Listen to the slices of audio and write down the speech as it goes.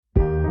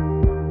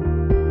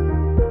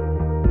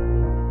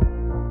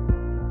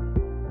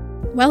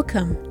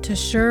Welcome to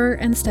Sure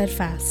and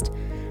Steadfast,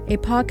 a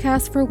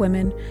podcast for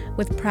women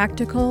with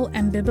practical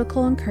and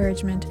biblical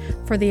encouragement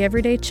for the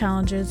everyday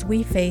challenges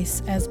we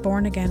face as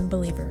born-again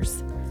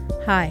believers.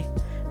 Hi,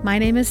 my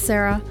name is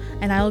Sarah,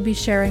 and I will be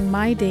sharing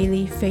my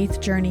daily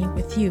faith journey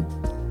with you,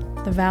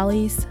 the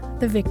valleys,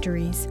 the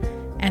victories,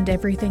 and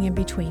everything in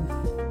between.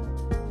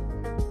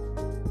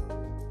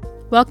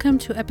 Welcome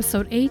to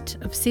episode 8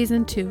 of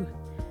season 2.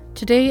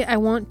 Today I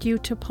want you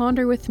to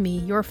ponder with me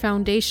your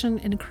foundation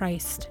in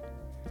Christ.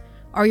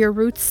 Are your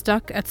roots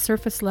stuck at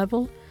surface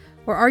level,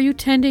 or are you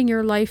tending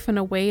your life in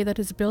a way that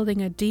is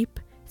building a deep,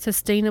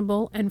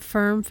 sustainable, and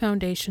firm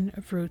foundation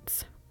of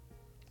roots?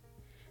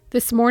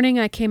 This morning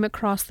I came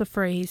across the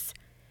phrase,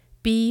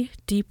 "be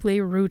deeply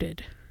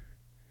rooted."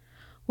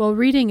 While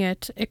reading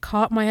it, it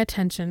caught my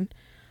attention,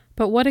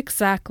 but what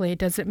exactly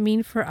does it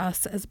mean for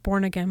us as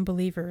born-again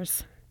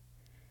believers?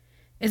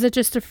 Is it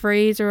just a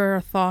phrase or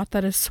a thought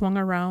that is swung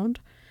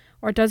around,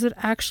 or does it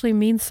actually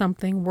mean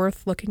something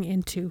worth looking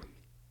into?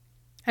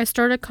 I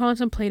started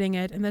contemplating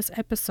it, and this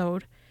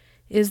episode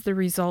is the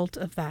result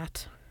of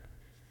that.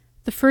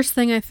 The first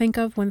thing I think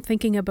of when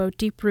thinking about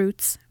deep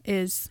roots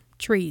is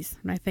trees,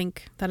 and I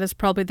think that is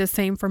probably the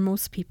same for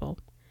most people.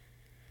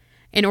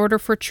 In order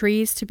for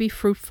trees to be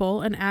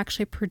fruitful and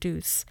actually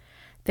produce,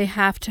 they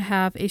have to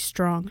have a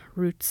strong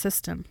root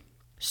system.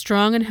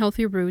 Strong and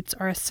healthy roots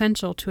are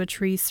essential to a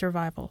tree's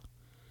survival.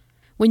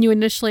 When you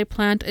initially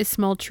plant a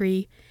small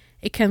tree,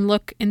 it can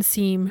look and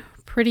seem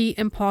pretty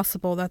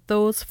impossible that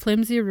those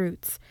flimsy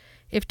roots,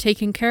 if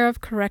taken care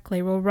of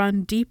correctly, will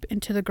run deep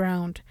into the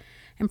ground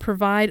and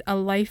provide a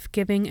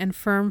life-giving and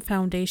firm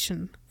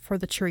foundation for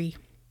the tree.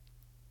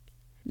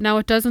 Now,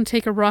 it doesn't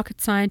take a rocket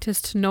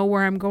scientist to know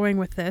where I'm going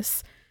with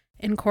this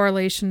in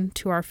correlation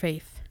to our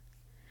faith.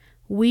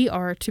 We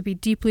are to be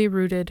deeply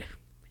rooted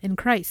in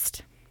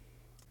Christ.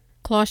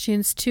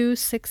 Colossians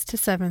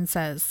 2:6-7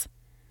 says,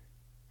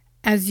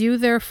 "As you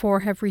therefore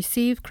have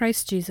received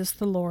Christ Jesus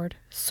the Lord,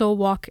 so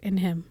walk in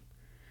him,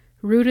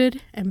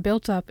 rooted and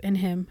built up in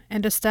him,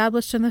 and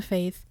established in the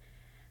faith,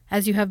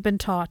 as you have been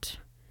taught,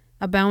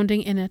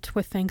 abounding in it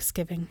with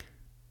thanksgiving."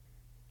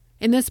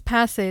 In this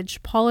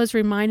passage, Paul is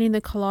reminding the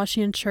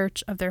Colossian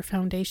church of their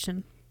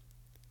foundation.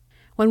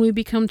 When we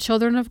become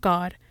children of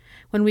God,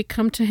 when we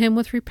come to him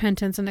with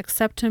repentance and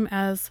accept him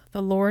as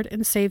the Lord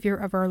and Savior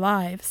of our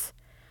lives,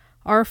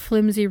 our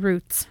flimsy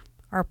roots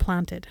are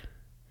planted,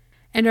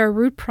 and our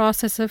root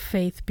process of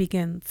faith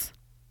begins.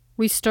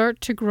 We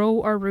start to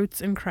grow our roots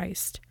in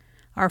Christ,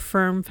 our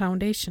firm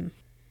foundation.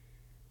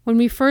 When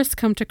we first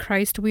come to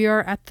Christ, we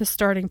are at the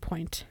starting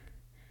point.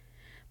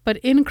 But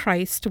in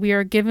Christ, we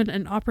are given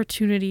an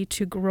opportunity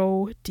to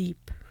grow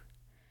deep.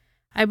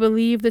 I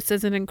believe this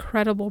is an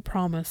incredible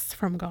promise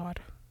from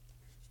God.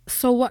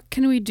 So what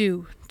can we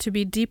do to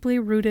be deeply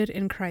rooted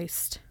in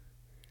Christ?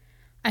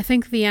 I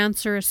think the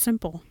answer is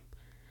simple,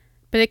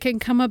 but it can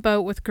come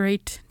about with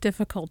great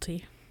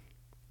difficulty.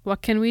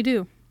 What can we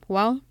do?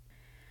 Well,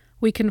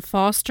 we can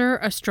foster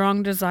a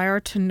strong desire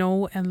to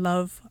know and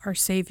love our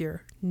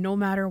Savior, no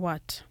matter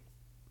what.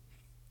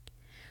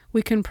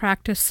 We can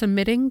practice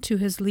submitting to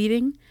his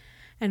leading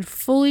and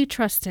fully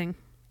trusting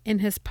in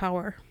his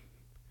power,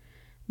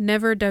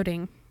 never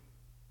doubting.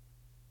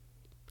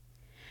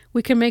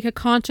 We can make a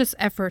conscious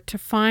effort to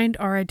find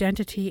our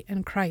identity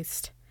in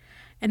Christ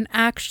and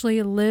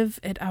actually live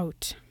it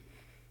out.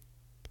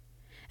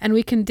 And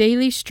we can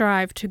daily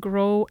strive to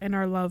grow in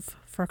our love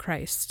for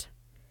Christ.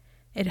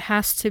 It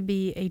has to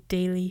be a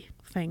daily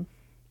thing.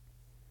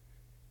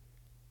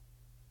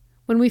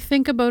 When we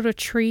think about a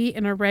tree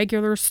in a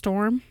regular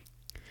storm,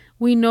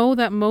 we know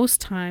that most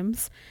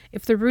times,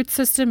 if the root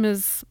system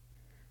is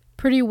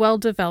pretty well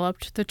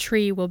developed, the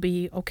tree will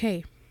be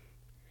okay.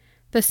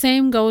 The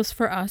same goes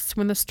for us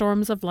when the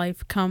storms of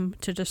life come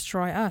to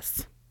destroy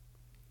us.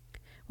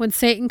 When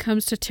Satan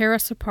comes to tear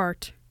us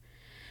apart,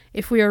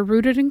 if we are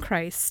rooted in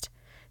Christ,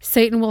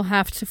 Satan will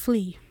have to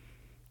flee.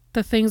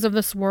 The things of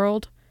this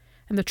world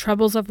and the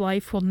troubles of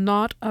life will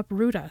not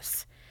uproot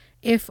us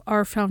if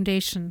our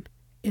foundation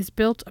is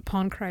built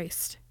upon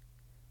Christ.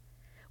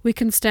 We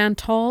can stand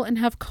tall and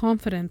have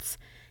confidence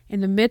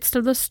in the midst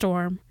of the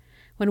storm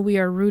when we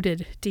are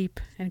rooted deep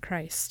in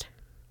Christ.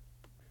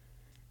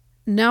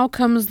 Now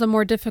comes the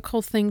more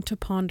difficult thing to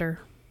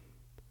ponder.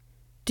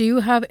 Do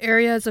you have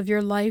areas of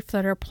your life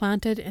that are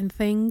planted in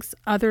things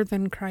other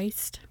than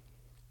Christ?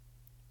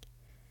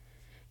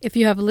 If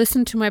you have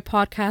listened to my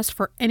podcast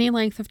for any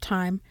length of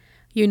time,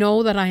 you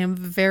know that I am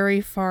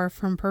very far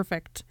from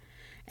perfect,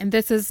 and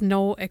this is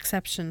no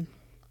exception.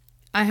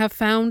 I have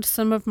found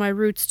some of my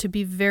roots to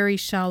be very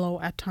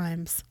shallow at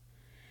times,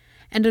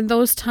 and in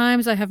those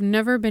times I have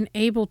never been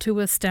able to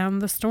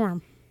withstand the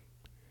storm.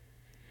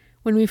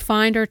 When we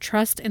find our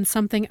trust in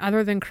something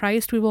other than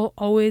Christ, we will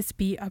always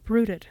be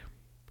uprooted.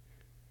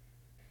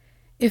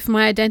 If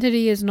my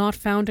identity is not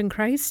found in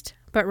Christ,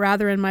 but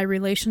rather in my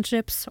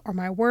relationships or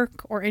my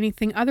work or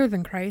anything other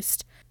than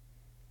Christ,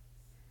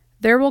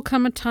 there will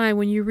come a time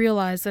when you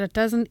realize that it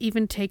doesn't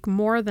even take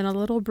more than a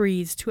little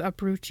breeze to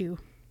uproot you.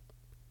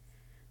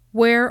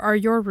 Where are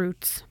your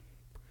roots?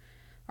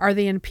 Are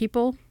they in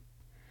people,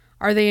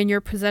 Are they in your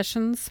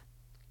possessions?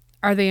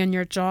 Are they in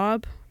your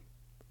job?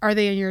 Are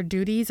they in your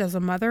duties as a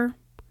mother?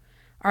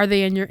 Are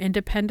they in your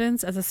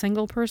independence as a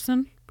single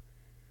person?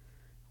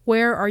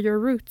 Where are your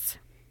roots?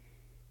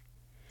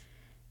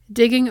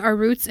 Digging our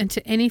roots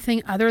into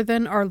anything other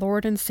than our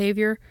Lord and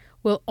Savior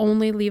will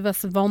only leave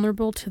us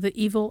vulnerable to the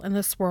evil in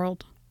this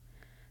world.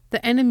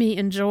 The enemy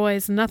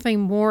enjoys nothing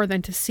more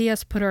than to see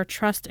us put our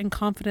trust and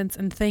confidence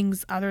in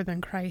things other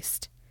than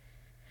Christ,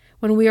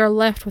 when we are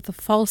left with a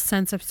false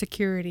sense of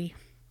security.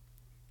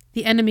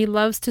 The enemy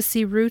loves to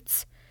see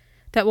roots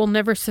that will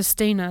never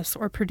sustain us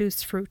or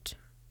produce fruit.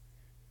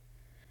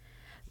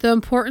 The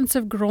importance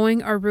of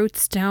growing our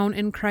roots down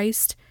in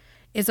Christ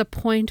is a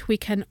point we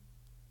can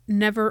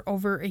never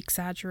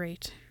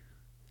over-exaggerate.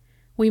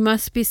 We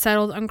must be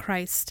settled on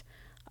Christ,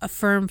 a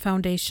firm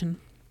foundation.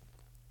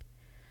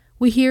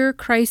 We hear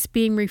Christ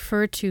being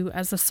referred to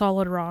as a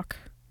solid rock.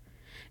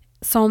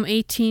 Psalm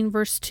 18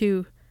 verse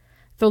 2,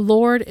 "The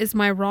Lord is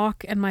my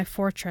rock and my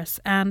fortress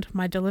and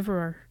my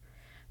deliverer,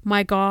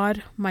 my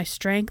God, my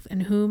strength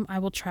in whom I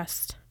will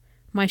trust,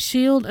 my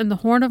shield and the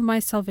horn of my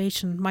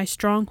salvation, my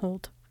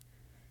stronghold."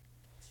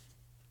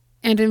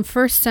 And in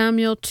 1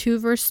 Samuel 2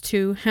 verse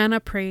 2, Hannah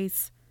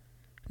prays,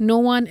 "No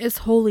one is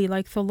holy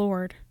like the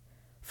Lord,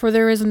 for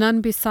there is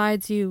none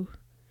besides you,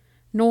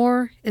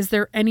 nor is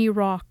there any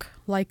rock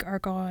like our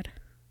God."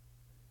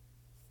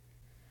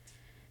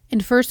 In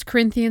 1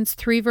 Corinthians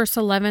 3 verse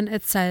 11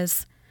 it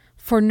says,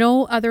 "For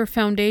no other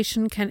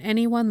foundation can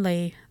anyone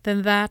lay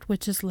than that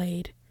which is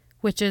laid,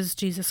 which is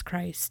Jesus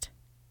Christ."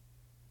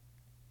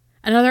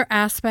 Another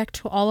aspect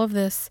to all of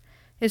this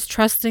is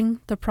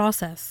trusting the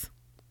process.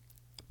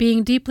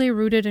 Being deeply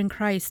rooted in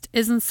Christ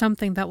isn't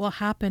something that will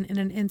happen in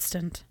an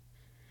instant.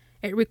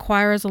 It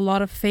requires a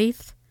lot of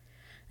faith,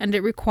 and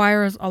it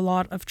requires a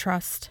lot of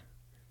trust.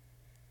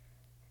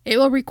 It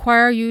will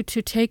require you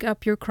to take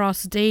up your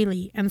cross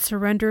daily and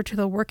surrender to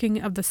the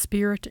working of the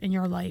Spirit in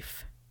your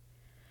life.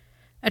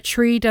 A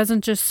tree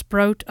doesn't just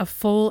sprout a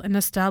full and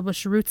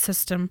established root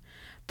system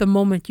the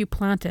moment you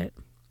plant it.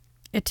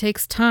 It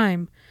takes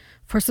time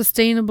for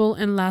sustainable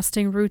and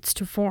lasting roots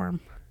to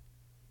form.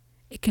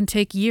 It can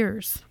take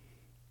years.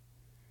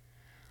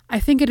 I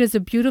think it is a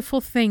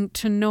beautiful thing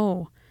to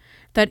know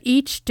that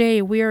each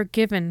day we are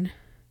given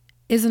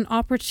is an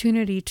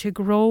opportunity to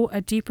grow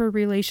a deeper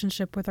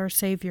relationship with our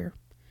Savior,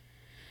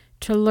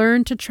 to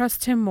learn to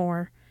trust Him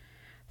more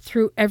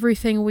through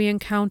everything we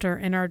encounter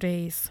in our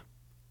days.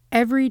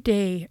 Every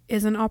day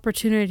is an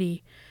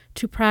opportunity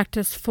to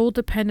practice full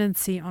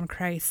dependency on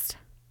Christ.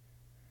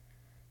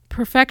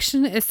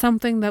 Perfection is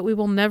something that we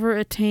will never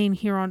attain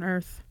here on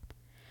earth,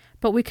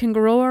 but we can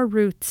grow our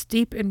roots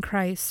deep in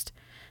Christ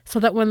so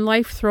that when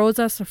life throws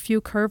us a few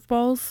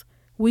curveballs,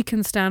 we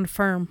can stand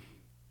firm.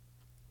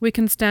 We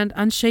can stand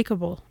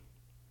unshakable.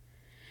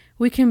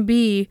 We can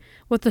be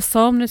what the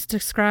psalmist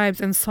describes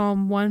in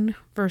Psalm 1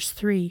 verse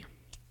 3.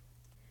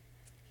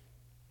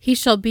 "He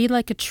shall be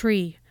like a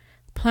tree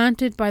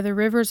planted by the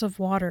rivers of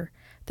water,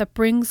 that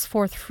brings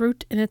forth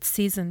fruit in its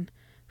season,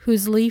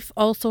 whose leaf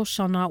also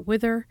shall not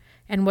wither,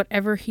 and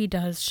whatever he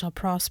does shall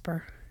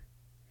prosper."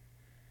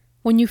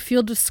 When you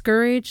feel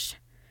discouraged,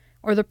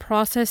 or the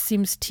process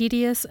seems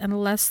tedious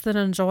and less than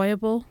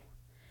enjoyable,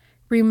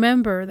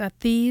 remember that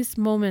these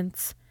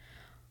moments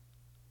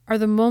are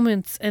the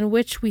moments in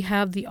which we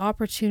have the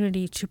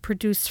opportunity to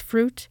produce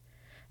fruit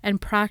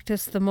and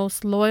practice the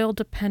most loyal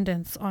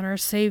dependence on our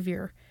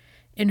Savior,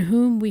 in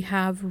whom we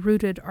have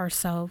rooted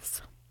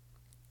ourselves.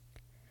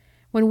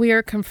 When we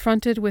are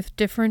confronted with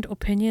different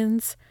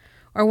opinions,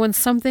 or when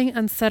something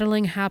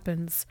unsettling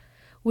happens,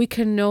 we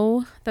can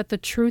know that the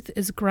truth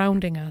is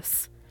grounding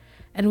us,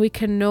 and we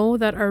can know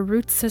that our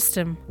root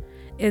system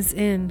is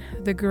in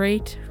the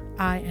great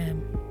I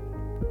Am.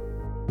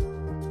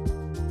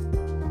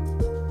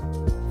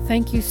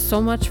 Thank you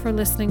so much for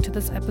listening to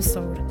this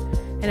episode,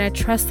 and I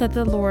trust that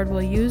the Lord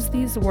will use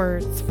these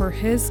words for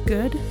His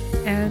good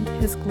and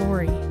His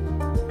glory.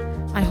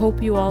 I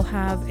hope you all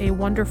have a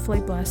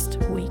wonderfully blessed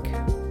week.